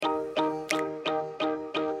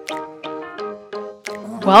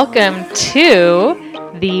Welcome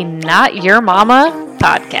to the Not Your Mama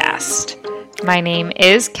podcast. My name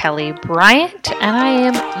is Kelly Bryant, and I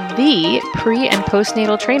am the pre- and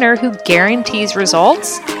postnatal trainer who guarantees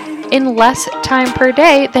results in less time per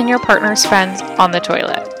day than your partner spends on the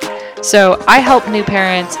toilet. So I help new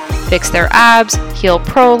parents fix their abs, heal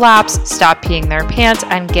prolapse, stop peeing their pants,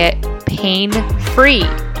 and get pain-free.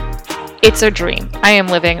 It's a dream. I am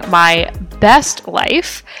living my best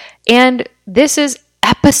life, and this is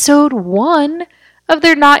episode 1 of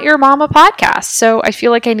the Not Your Mama podcast. So I feel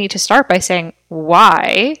like I need to start by saying,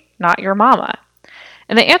 why not your mama?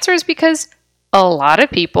 And the answer is because a lot of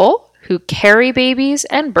people who carry babies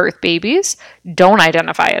and birth babies don't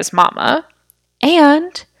identify as mama,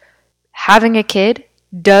 and having a kid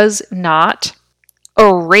does not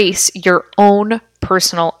erase your own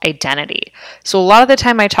personal identity. So a lot of the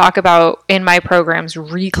time I talk about in my programs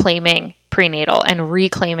reclaiming prenatal and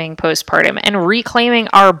reclaiming postpartum and reclaiming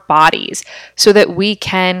our bodies so that we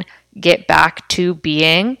can get back to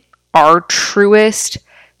being our truest,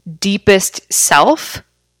 deepest self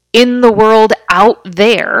in the world out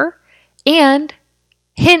there. And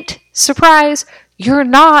hint, surprise, you're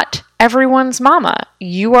not everyone's mama.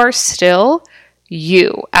 You are still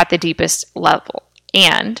you at the deepest level.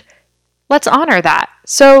 And let's honor that.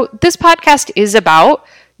 So this podcast is about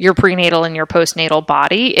your prenatal and your postnatal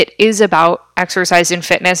body. It is about exercise and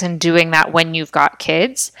fitness and doing that when you've got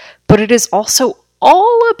kids. But it is also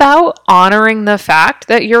all about honoring the fact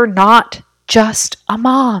that you're not just a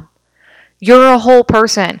mom. You're a whole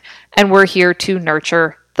person. And we're here to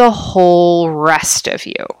nurture the whole rest of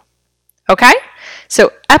you. Okay?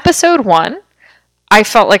 So episode 1, I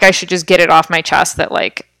felt like I should just get it off my chest that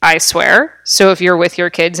I swear. So if you're with your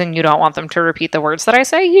kids and you don't want them to repeat the words that I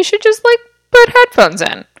say, you should just put headphones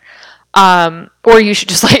in. Or you should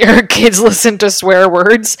just let your kids listen to swear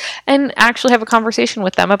words and actually have a conversation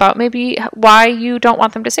with them about maybe why you don't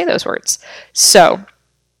want them to say those words. So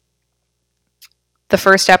the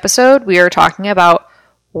first episode, we are talking about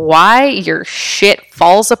why your shit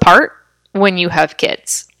falls apart when you have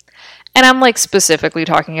kids. And I'm specifically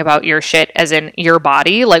talking about your shit as in your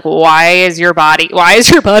body. Why is your body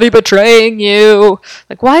betraying you?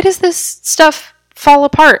 Why does this stuff fall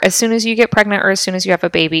apart as soon as you get pregnant or as soon as you have a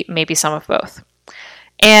baby? Maybe some of both.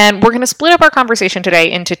 And we're going to split up our conversation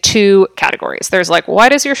today into 2 categories. There's why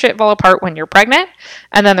does your shit fall apart when you're pregnant?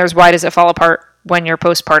 And then there's why does it fall apart when you're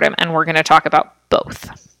postpartum? And we're going to talk about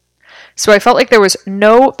both. So I felt like there was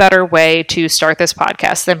no better way to start this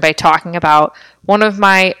podcast than by talking about one of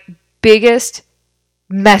my biggest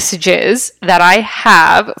messages that I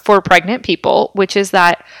have for pregnant people, which is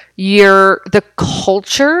that the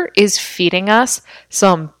culture is feeding us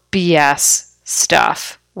some BS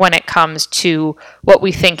stuff when it comes to what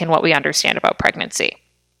we think and what we understand about pregnancy.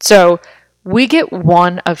 So we get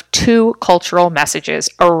one of 2 cultural messages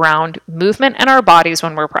around movement and our bodies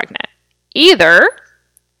when we're pregnant. Either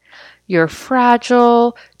you're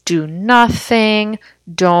fragile, do nothing,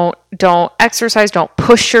 don't exercise, don't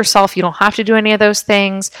push yourself, you don't have to do any of those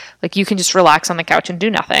things, you can just relax on the couch and do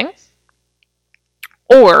nothing.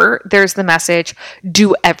 Or there's the message,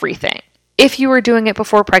 do everything. If you were doing it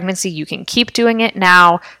before pregnancy, you can keep doing it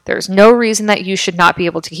now. There's no reason that you should not be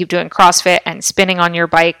able to keep doing CrossFit and spinning on your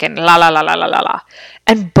bike and la la la la la la la.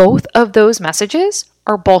 And both of those messages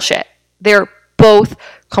are bullshit. They're both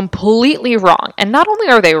completely wrong. And not only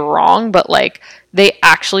are they wrong, but they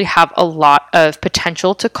actually have a lot of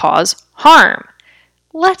potential to cause harm.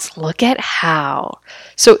 Let's look at how.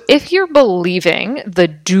 So if you're believing the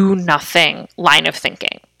do nothing line of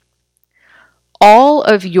thinking, all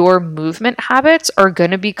of your movement habits are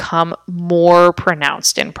going to become more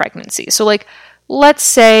pronounced in pregnancy. So let's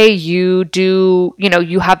say you do,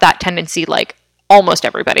 you have that tendency, almost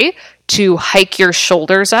everybody, to hike your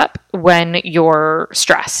shoulders up when you're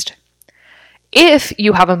stressed. If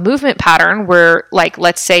you have a movement pattern where,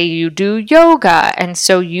 let's say you do yoga, and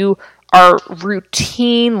so you are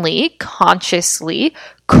routinely, consciously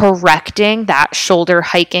correcting that shoulder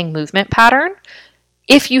hiking movement pattern,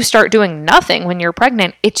 if you start doing nothing when you're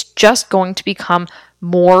pregnant, it's just going to become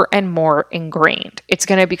more and more ingrained. It's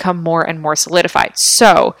going to become more and more solidified.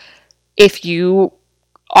 So if you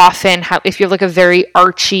if you have a very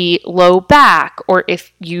archy low back, or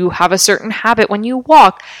if you have a certain habit when you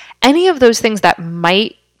walk, any of those things that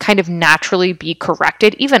might kind of naturally be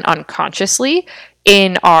corrected, even unconsciously,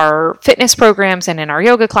 in our fitness programs and in our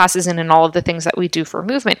yoga classes and in all of the things that we do for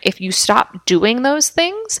movement, if you stop doing those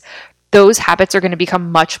things, those habits are going to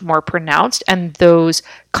become much more pronounced, and those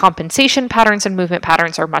compensation patterns and movement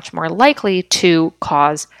patterns are much more likely to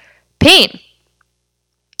cause pain.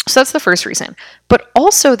 So that's the first reason. But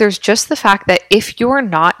also there's just the fact that if you're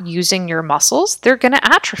not using your muscles, they're going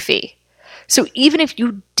to atrophy. So even if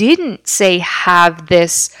you didn't, say, have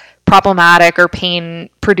this problematic or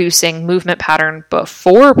pain-producing movement pattern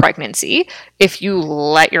before pregnancy, if you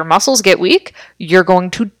let your muscles get weak, you're going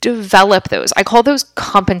to develop those. I call those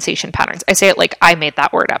compensation patterns. I say it like I made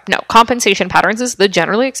that word up. No, compensation patterns is the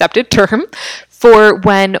generally accepted term for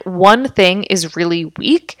when one thing is really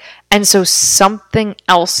weak, and so something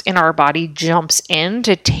else in our body jumps in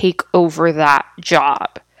to take over that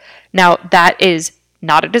job. Now, that is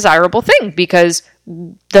not a desirable thing because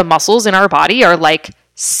the muscles in our body are like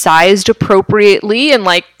sized appropriately and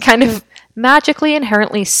like kind of magically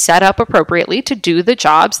inherently set up appropriately to do the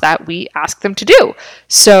jobs that we ask them to do.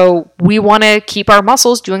 So we want to keep our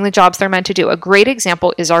muscles doing the jobs they're meant to do. A great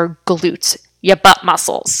example is our glutes, your butt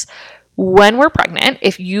muscles. When we're pregnant,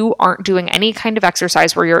 if you aren't doing any kind of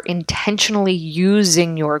exercise where you're intentionally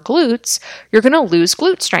using your glutes, you're going to lose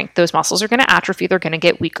glute strength. Those muscles are going to atrophy. They're going to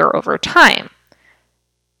get weaker over time.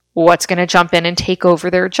 What's going to jump in and take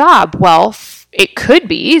over their job? Well, it could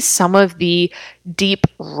be some of the deep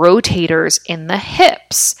rotators in the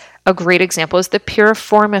hips. A great example is the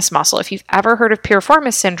piriformis muscle. If you've ever heard of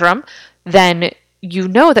piriformis syndrome, then you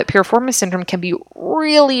know that piriformis syndrome can be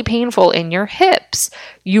really painful in your hips.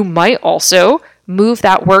 You might also move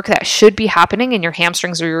that work that should be happening in your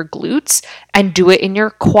hamstrings or your glutes and do it in your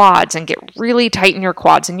quads and get really tight in your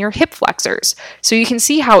quads and your hip flexors. So you can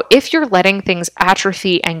see how if you're letting things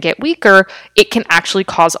atrophy and get weaker, it can actually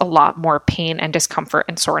cause a lot more pain and discomfort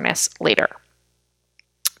and soreness later.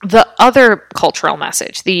 The other cultural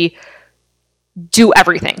message, the do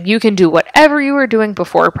everything. You can do whatever you were doing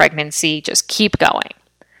before pregnancy, just keep going.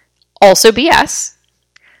 Also BS.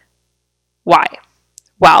 Why?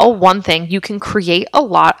 Well, one thing, you can create a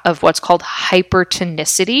lot of what's called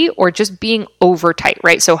hypertonicity or just being over tight,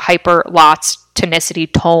 right? So hyper, lots,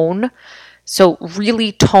 tonicity, tone. So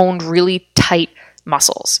really toned, really tight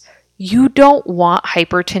muscles. You don't want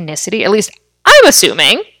hypertonicity, at least I'm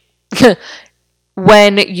assuming,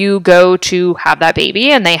 when you go to have that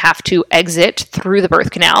baby and they have to exit through the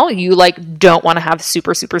birth canal, you don't want to have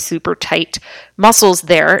super, super, super tight muscles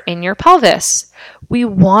there in your pelvis. We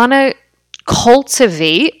want to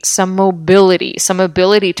cultivate some mobility, some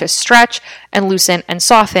ability to stretch and loosen and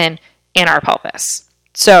soften in our pelvis.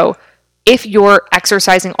 So if you're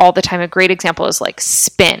exercising all the time, a great example is like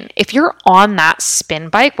spin. If you're on that spin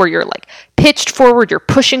bike where you're like pitched forward, you're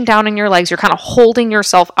pushing down in your legs, you're kind of holding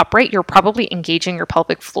yourself upright, you're probably engaging your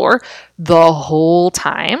pelvic floor the whole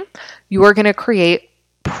time, you are going to create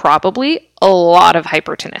probably a lot of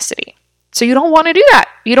hypertonicity. So you don't want to do that.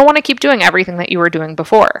 You don't want to keep doing everything that you were doing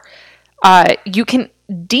before. You can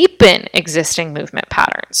deepen existing movement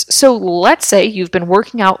patterns. So let's say you've been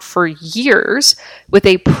working out for years with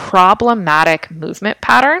a problematic movement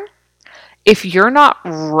pattern. If you're not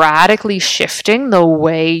radically shifting the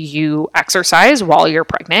way you exercise while you're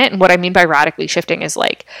pregnant, and what I mean by radically shifting is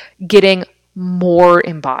like getting more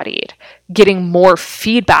embodied, getting more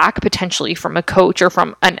feedback potentially from a coach or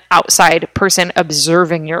from an outside person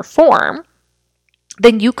observing your form,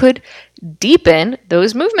 then you could deepen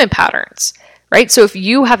those movement patterns, right? So if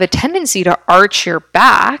you have a tendency to arch your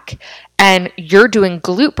back and you're doing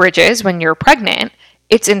glute bridges when you're pregnant,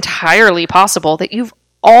 it's entirely possible that you've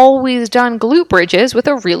always done glute bridges with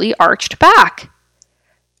a really arched back.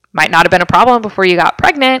 Might not have been a problem before you got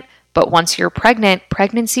pregnant, but once you're pregnant,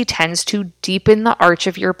 pregnancy tends to deepen the arch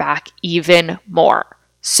of your back even more.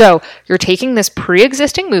 So you're taking this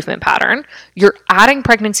pre-existing movement pattern, you're adding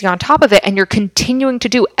pregnancy on top of it, and you're continuing to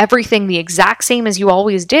do everything the exact same as you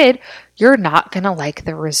always did. You're not going to like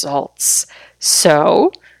the results.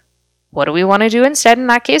 So what do we want to do instead? In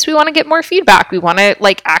that case, we want to get more feedback. We want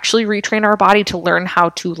to actually retrain our body to learn how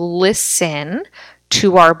to listen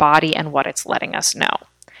to our body and what it's letting us know.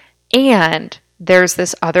 And there's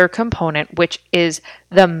this other component, which is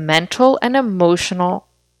the mental and emotional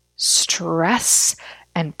stress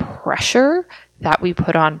and pressure that we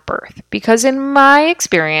put on birth. Because in my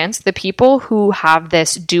experience, the people who have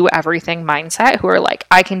this do everything mindset, who are like,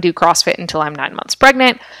 I can do CrossFit until I'm 9 months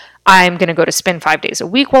pregnant, I'm going to go to spin 5 days a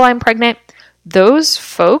week while I'm pregnant, those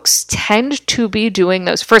folks tend to be doing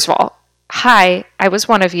those. First of all, hi, I was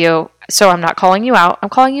one of you, so I'm not calling you out, I'm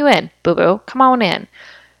calling you in. Boo-boo, come on in.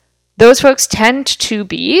 Those folks tend to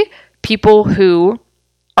be people who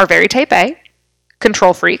are very type A,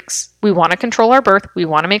 control freaks. We want to control our birth. We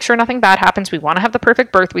want to make sure nothing bad happens. We want to have the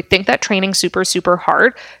perfect birth. We think that training super, super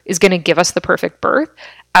hard is going to give us the perfect birth.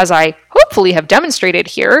 As I hopefully have demonstrated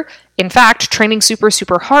here, in fact, training super,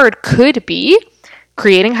 super hard could be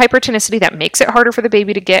creating hypertonicity that makes it harder for the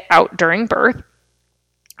baby to get out during birth.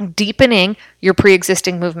 deepening your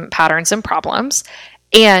pre-existing movement patterns and problems,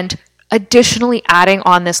 and additionally adding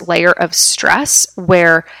on this layer of stress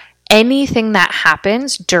where anything that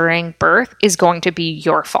happens during birth is going to be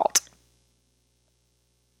your fault.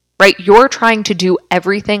 Right? You're trying to do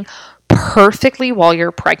everything perfectly while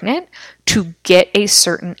you're pregnant to get a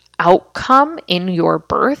certain outcome in your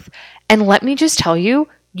birth. And let me just tell you,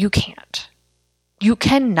 you can't. You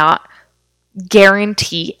cannot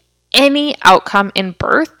guarantee any outcome in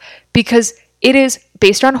birth because it is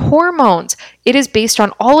based on hormones. It is based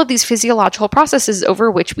on all of these physiological processes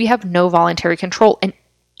over which we have no voluntary control. And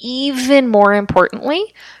even more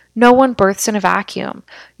importantly, no one births in a vacuum.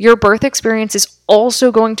 Your birth experience is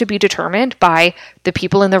also going to be determined by the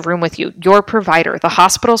people in the room with you, your provider, the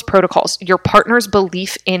hospital's protocols, your partner's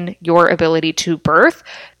belief in your ability to birth,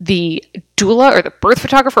 the doula or the birth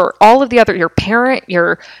photographer, or all of the other, your parent,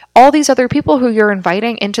 all these other people who you're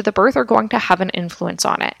inviting into the birth are going to have an influence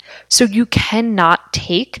on it. So you cannot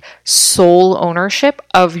take sole ownership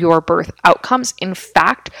of your birth outcomes. In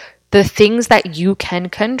fact, the things that you can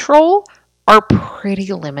control are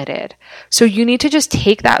pretty limited. So you need to just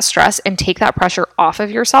take that stress and take that pressure off of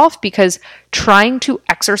yourself, because trying to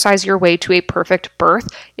exercise your way to a perfect birth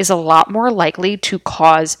is a lot more likely to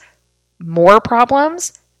cause more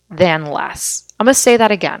problems than less. I'm going to say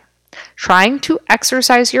that again. Trying to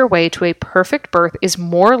exercise your way to a perfect birth is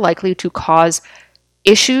more likely to cause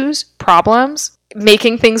issues, problems,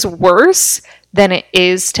 making things worse than it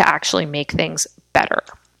is to actually make things better.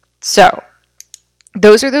 So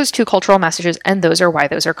those are those two cultural messages, and those are why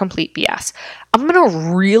those are complete BS. I'm going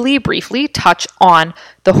to really briefly touch on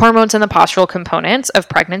the hormones and the postural components of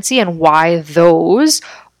pregnancy and why those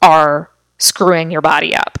are screwing your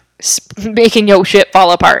body up, making your shit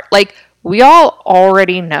fall apart. Like, we all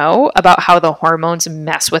already know about how the hormones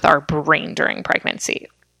mess with our brain during pregnancy.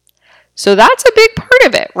 So that's a big part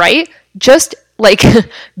of it, right? Just like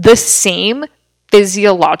the same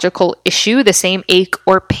physiological issue, the same ache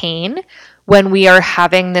or pain when we are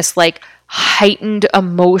having this like heightened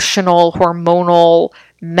emotional, hormonal,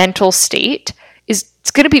 mental state,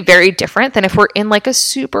 it's going to be very different than if we're in like a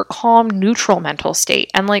super calm, neutral mental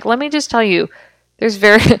state. And like, let me just tell you, there's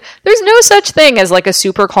no such thing as like a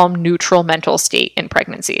super calm, neutral mental state in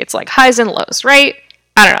pregnancy. It's like highs and lows, right?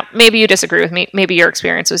 I don't know. Maybe you disagree with me. Maybe your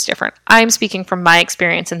experience was different. I'm speaking from my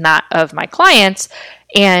experience and that of my clients,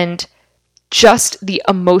 and just the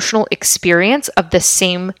emotional experience of the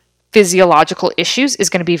same physiological issues is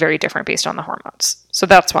going to be very different based on the hormones. So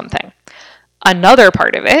that's one thing. Another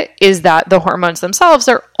part of it is that the hormones themselves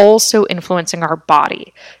are also influencing our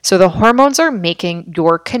body. So the hormones are making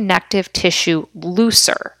your connective tissue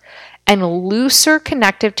looser. And looser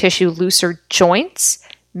connective tissue, looser joints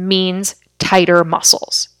means tighter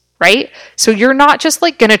muscles, right? So you're not just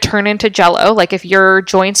like going to turn into jello. Like if your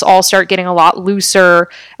joints all start getting a lot looser,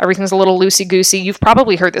 everything's a little loosey-goosey. You've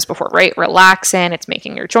probably heard this before, right? Relaxin', it's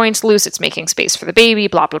making your joints loose, it's making space for the baby,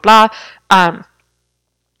 blah, blah, blah.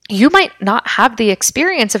 You might not have the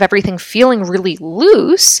experience of everything feeling really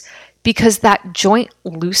loose because that joint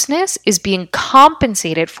looseness is being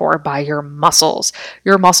compensated for by your muscles.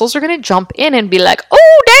 Your muscles are going to jump in and be like,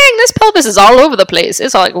 oh, dang, this pelvis is all over the place.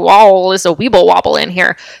 It's like, wow, it's a weeble wobble in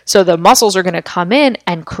here. So the muscles are going to come in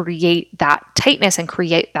and create that tightness and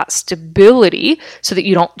create that stability so that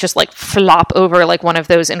you don't just like flop over like one of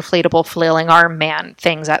those inflatable flailing arm man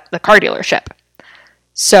things at the car dealership.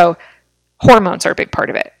 So hormones are a big part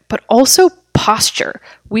of it, but also posture.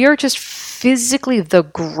 We are just physically, the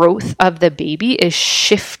growth of the baby is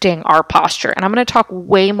shifting our posture. And I'm going to talk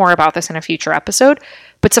way more about this in a future episode,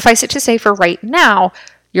 but suffice it to say for right now,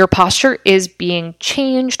 your posture is being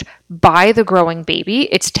changed by the growing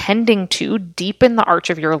baby. It's tending to deepen the arch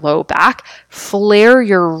of your low back, flare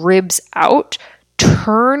your ribs out,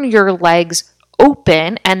 turn your legs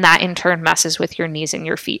open, and that in turn messes with your knees and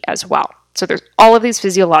your feet as well. So there's all of these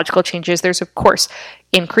physiological changes. There's, of course,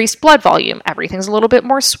 increased blood volume. Everything's a little bit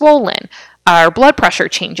more swollen. Our blood pressure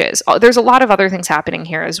changes. There's a lot of other things happening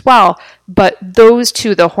here as well. But those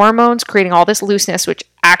two, the hormones creating all this looseness, which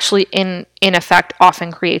actually in effect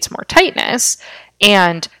often creates more tightness,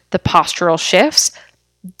 and the postural shifts,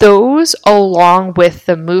 those along with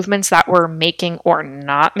the movements that we're making or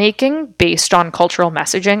not making based on cultural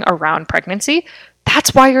messaging around pregnancy,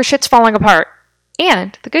 that's why your shit's falling apart.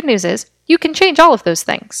 And the good news is you can change all of those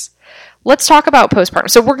things. Let's talk about postpartum.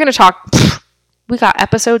 So we're going to talk, we got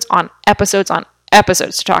episodes on episodes on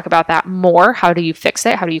episodes to talk about that more. How do you fix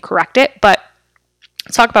it? How do you correct it? But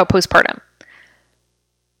let's talk about postpartum.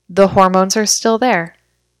 The hormones are still there,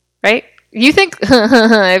 right? You think,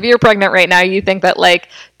 if you're pregnant right now, you think that like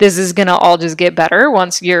this is going to all just get better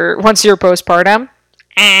once you're postpartum.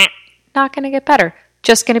 Not going to get better,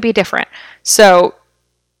 just going to be different. So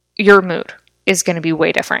your mood is going to be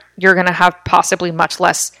way different. You're going to have possibly much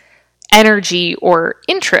less energy or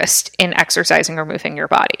interest in exercising or moving your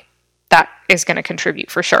body. That is going to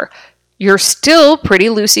contribute for sure. You're still pretty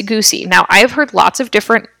loosey-goosey. Now, I've heard lots of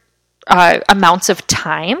different amounts of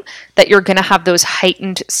time that you're going to have those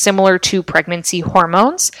heightened, similar to pregnancy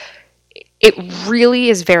hormones. It really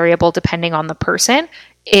is variable depending on the person.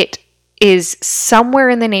 It is somewhere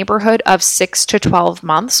in the neighborhood of 6 to 12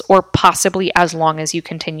 months, or possibly as long as you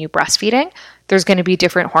continue breastfeeding. There's going to be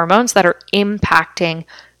different hormones that are impacting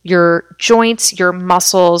your joints, your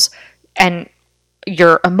muscles, and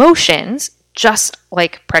your emotions, just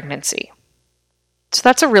like pregnancy. So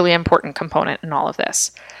that's a really important component in all of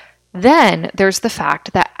this. Then there's the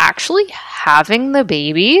fact that actually having the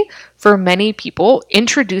baby for many people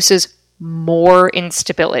introduces more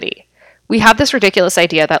instability. We have this ridiculous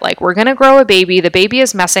idea that like we're going to grow a baby, the baby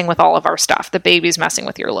is messing with all of our stuff. The baby's messing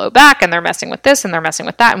with your low back, and they're messing with this, and they're messing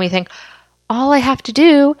with that. And we think, all I have to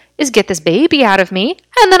do is get this baby out of me,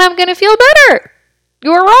 and then I'm going to feel better.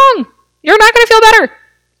 You're wrong. You're not going to feel better.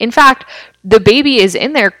 In fact, the baby is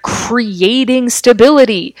in there creating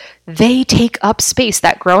stability. They take up space.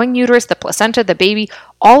 That growing uterus, the placenta, the baby,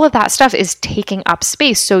 all of that stuff is taking up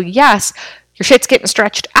space. So yes, your shit's getting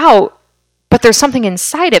stretched out, but there's something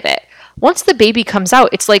inside of it. Once the baby comes out,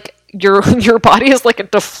 it's like your body is like a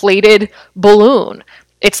deflated balloon.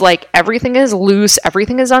 It's like everything is loose,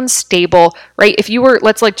 everything is unstable, right? If you were,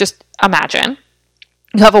 let's like just imagine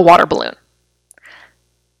you have a water balloon.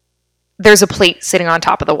 There's a plate sitting on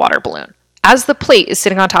top of the water balloon. As the plate is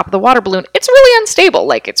sitting on top of the water balloon, it's really unstable.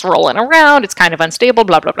 Like it's rolling around, it's kind of unstable,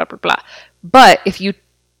 blah, blah, blah, blah, blah. But if you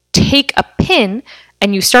take a pin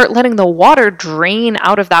and you start letting the water drain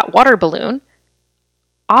out of that water balloon,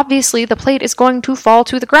 obviously the plate is going to fall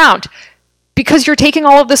to the ground because you're taking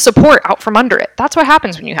all of the support out from under it. That's what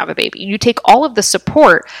happens when you have a baby. You take all of the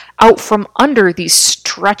support out from under these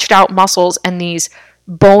stretched out muscles and these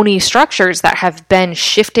bony structures that have been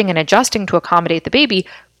shifting and adjusting to accommodate the baby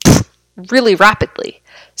really rapidly.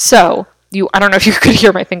 So I don't know if you could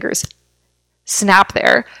hear my fingers snap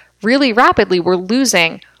there. Really rapidly, we're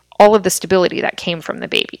losing all of the stability that came from the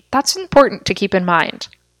baby. That's important to keep in mind.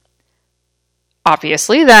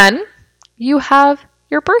 Obviously, then you have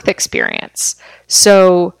your birth experience.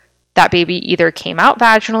 So that baby either came out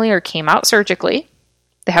vaginally or came out surgically.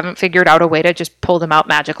 They haven't figured out a way to just pull them out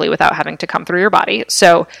magically without having to come through your body.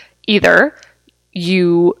 So either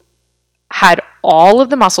you had all of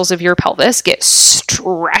the muscles of your pelvis get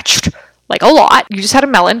stretched like a lot. You just had a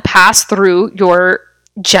melon pass through your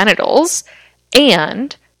genitals,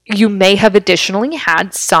 and you may have additionally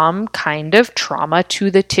had some kind of trauma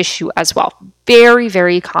to the tissue as well. Very,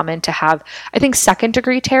 very common to have, I think second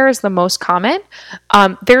degree tear is the most common.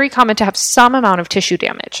 Very common to have some amount of tissue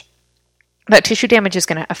damage. That tissue damage is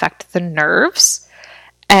going to affect the nerves,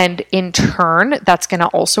 and in turn, that's going to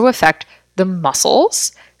also affect the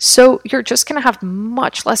muscles. So you're just going to have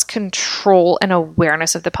much less control and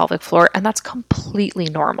awareness of the pelvic floor, and that's completely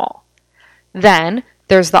normal. Then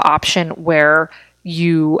there's the option where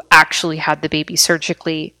you actually had the baby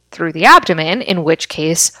surgically through the abdomen, in which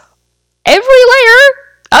case every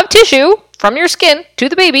layer of tissue from your skin to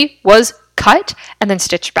the baby was cut and then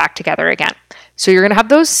stitched back together again. So you're going to have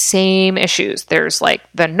those same issues. There's like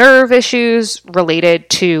the nerve issues related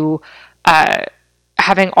to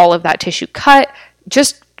having all of that tissue cut,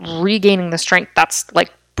 just regaining the strength. That's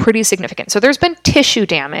like pretty significant. So there's been tissue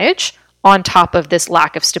damage on top of this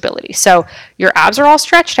lack of stability. So your abs are all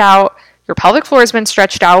stretched out, your pelvic floor has been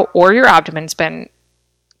stretched out, or your abdomen's been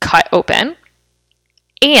cut open.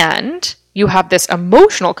 And you have this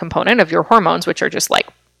emotional component of your hormones, which are just like,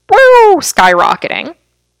 woo, skyrocketing.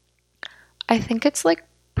 I think it's like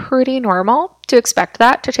pretty normal to expect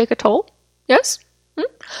that to take a toll. Yes?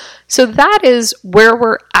 So that is where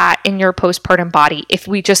we're at in your postpartum body. If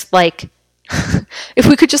we just like, if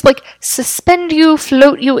we could just like suspend you,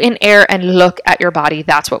 float you in air and look at your body,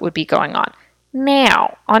 that's what would be going on.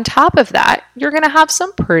 Now, on top of that, you're going to have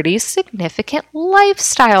some pretty significant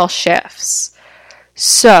lifestyle shifts.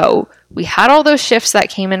 So we had all those shifts that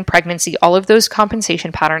came in pregnancy, all of those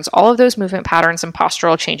compensation patterns, all of those movement patterns and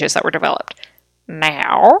postural changes that were developed.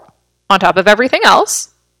 Now, on top of everything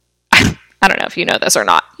else, I don't know if you know this or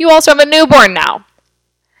not, you also have a newborn now.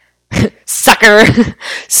 Sucker.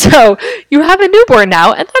 So you have a newborn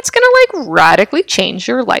now, and that's going to like radically change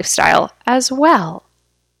your lifestyle as well.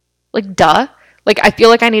 Like, duh. Like, I feel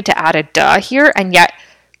like I need to add a duh here, and yet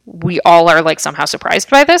we all are like somehow surprised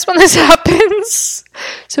by this when this happens.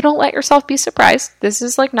 So don't let yourself be surprised. This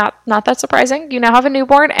is like not that surprising. You now have a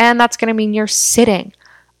newborn, and that's going to mean you're sitting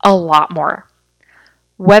a lot more.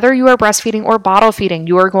 Whether you are breastfeeding or bottle feeding,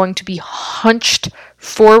 you are going to be hunched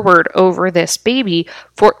forward over this baby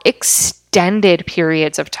for extended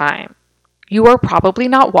periods of time. You are probably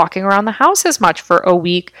not walking around the house as much for a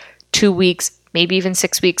week, 2 weeks, maybe even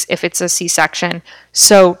 6 weeks if it's a C-section.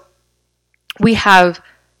 So we have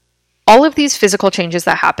all of these physical changes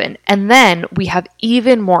that happen, and then we have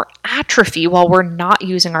even more atrophy while we're not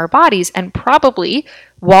using our bodies. And probably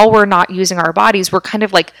while we're not using our bodies, we're kind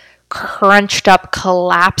of like crunched up,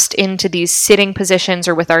 collapsed into these sitting positions,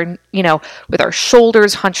 or with our, with our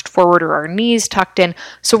shoulders hunched forward or our knees tucked in.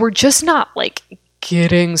 So we're just not like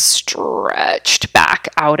getting stretched back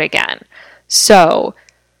out again. So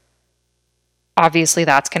obviously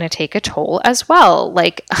that's going to take a toll as well.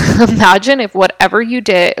 Like, imagine if whatever you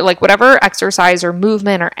did, like whatever exercise or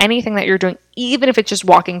movement or anything that you're doing, even if it's just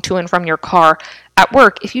walking to and from your car at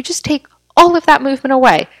work, if you just take all of that movement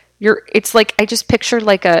away, it's like, I just pictured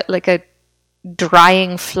like a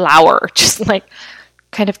drying flower, just like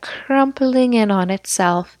kind of crumpling in on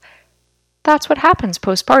itself. That's what happens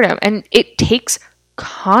postpartum. And it takes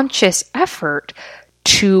conscious effort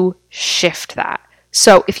to shift that.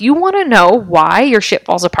 So if you want to know why your shit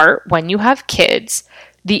falls apart when you have kids,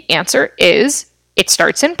 the answer is it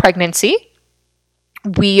starts in pregnancy.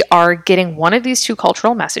 We are getting one of these two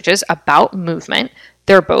cultural messages about movement.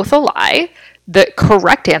 They're both a lie. The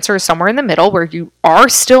correct answer is somewhere in the middle, where you are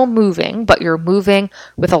still moving, but you're moving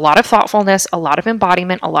with a lot of thoughtfulness, a lot of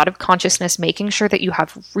embodiment, a lot of consciousness, making sure that you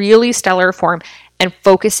have really stellar form and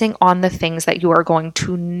focusing on the things that you are going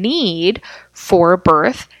to need for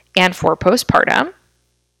birth and for postpartum.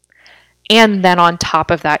 And then on top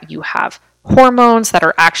of that, you have hormones that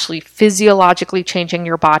are actually physiologically changing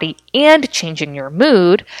your body and changing your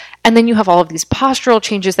mood. And then you have all of these postural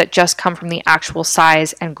changes that just come from the actual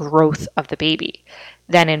size and growth of the baby.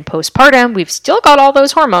 Then in postpartum, we've still got all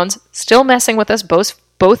those hormones still messing with us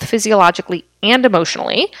both physiologically and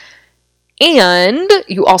emotionally. And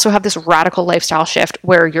you also have this radical lifestyle shift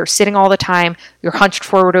where you're sitting all the time, you're hunched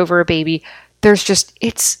forward over a baby.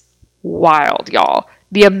 It's wild, y'all.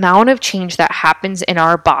 The amount of change that happens in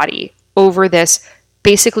our body over this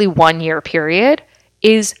basically 1 year period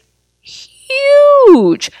is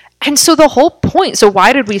huge. And so the whole point, so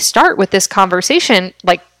why did we start with this conversation?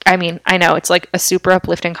 I know it's like a super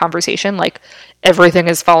uplifting conversation, like everything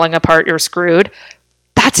is falling apart, you're screwed.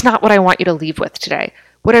 That's not what I want you to leave with today.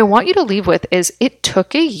 What I want you to leave with is it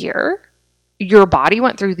took a year. Your body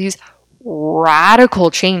went through these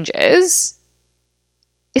radical changes.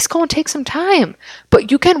 It's going to take some time, but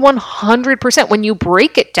you can 100%, when you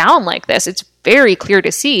break it down like this, it's very clear to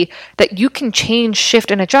see that you can change,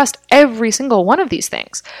 shift, and adjust every single one of these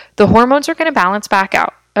things. The hormones are going to balance back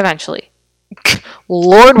out eventually.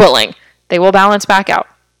 Lord willing, they will balance back out.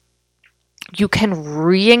 You can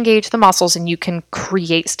re-engage the muscles and you can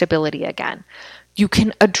create stability again. You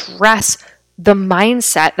can address the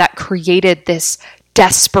mindset that created this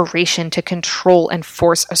desperation to control and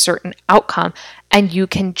force a certain outcome, and you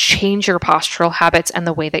can change your postural habits and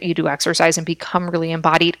the way that you do exercise and become really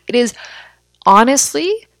embodied. It is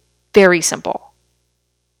honestly very simple.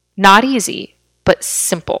 Not easy, but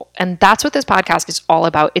simple. And that's what this podcast is all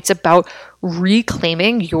about. It's about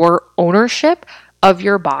reclaiming your ownership of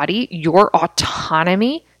your body, your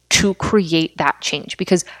autonomy to create that change,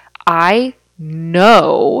 because I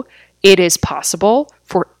know it is possible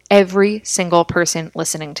for every single person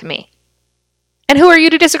listening to me. And who are you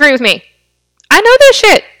to disagree with me? I know this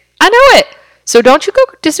shit. I know it. So don't you go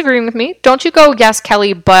disagreeing with me. Don't you go, yes,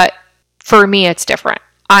 Kelly, but for me, it's different.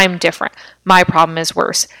 I'm different. My problem is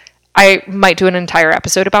worse. I might do an entire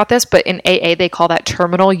episode about this, but in AA, they call that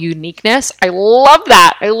terminal uniqueness. I love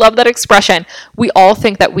that. I love that expression. We all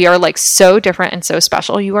think that we are like so different and so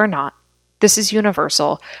special. You are not. This is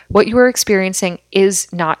universal. What you are experiencing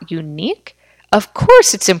is not unique. Of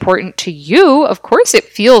course, it's important to you. Of course, it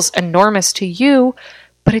feels enormous to you,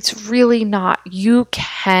 but it's really not. You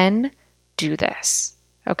can do this,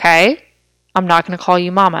 okay? I'm not going to call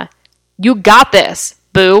you mama. You got this,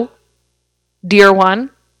 boo. Dear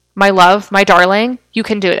one, my love, my darling, you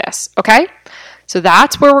can do this, okay? So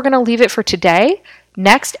that's where we're going to leave it for today.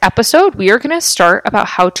 Next episode, we are going to start about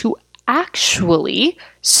how to actually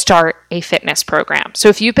start a fitness program. So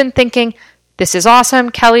if you've been thinking, this is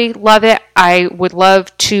awesome, Kelly, love it, I would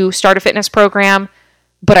love to start a fitness program,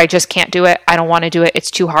 but I just can't do it. I don't want to do it.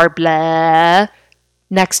 It's too hard, blah.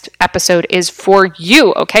 Next episode is for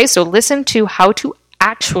you, okay? So listen to how to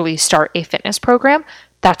actually start a fitness program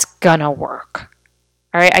that's gonna work.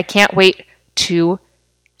 All right, I can't wait to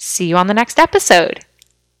see you on the next episode.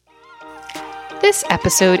 This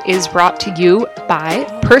episode is brought to you by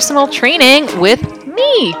Personal Training with me.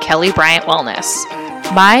 me, Kelly Bryant Wellness.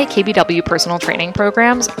 My KBW personal training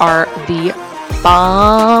programs are the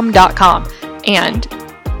bomb.com. And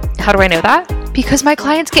how do I know that? Because my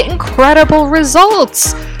clients get incredible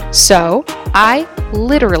results. So I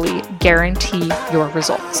literally guarantee your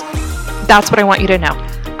results. That's what I want you to know.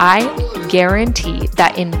 I guarantee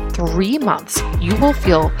that in 3 months, you will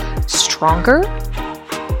feel stronger,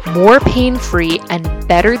 more pain-free, and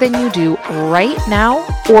better than you do right now,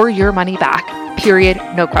 or your money back. Period.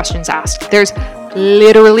 No questions asked. There's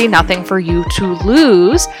literally nothing for you to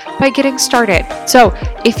lose by getting started. So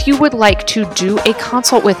if you would like to do a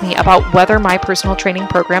consult with me about whether my personal training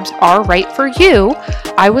programs are right for you,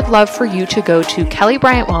 I would love for you to go to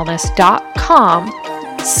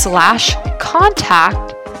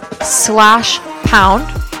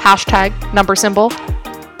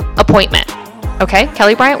kellybryantwellness.com/contact/#appointment. Okay,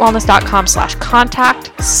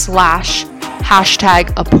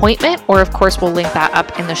 kellybryantwellness.com/contact/#appointment, or of course we'll link that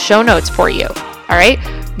up in the show notes for you. All right,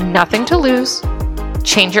 nothing to lose.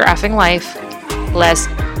 Change your effing life. Let's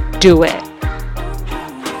do it.